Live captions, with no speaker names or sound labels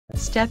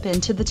Step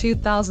into the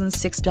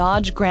 2006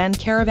 Dodge Grand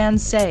Caravan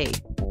Say.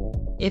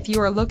 If you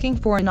are looking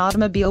for an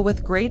automobile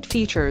with great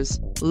features,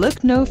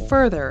 look no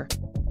further.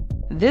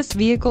 This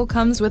vehicle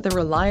comes with a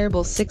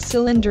reliable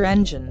 6-cylinder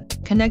engine,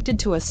 connected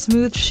to a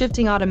smooth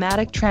shifting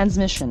automatic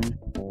transmission.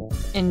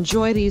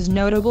 Enjoy these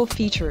notable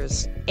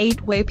features: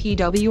 8-way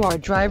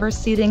PWR driver's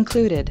seat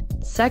included,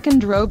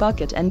 second-row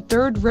bucket and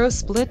third-row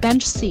split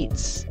bench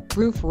seats,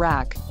 roof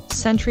rack,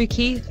 Sentry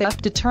key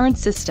theft deterrent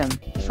system,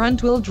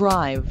 front-wheel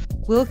drive,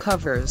 wheel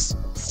covers,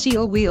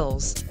 steel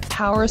wheels,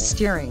 power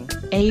steering,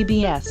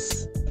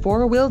 ABS,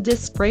 4-wheel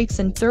disc brakes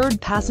and third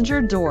passenger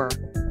door.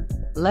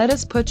 Let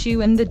us put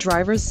you in the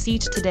driver's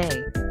seat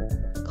today.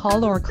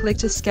 Call or click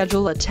to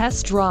schedule a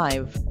test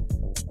drive.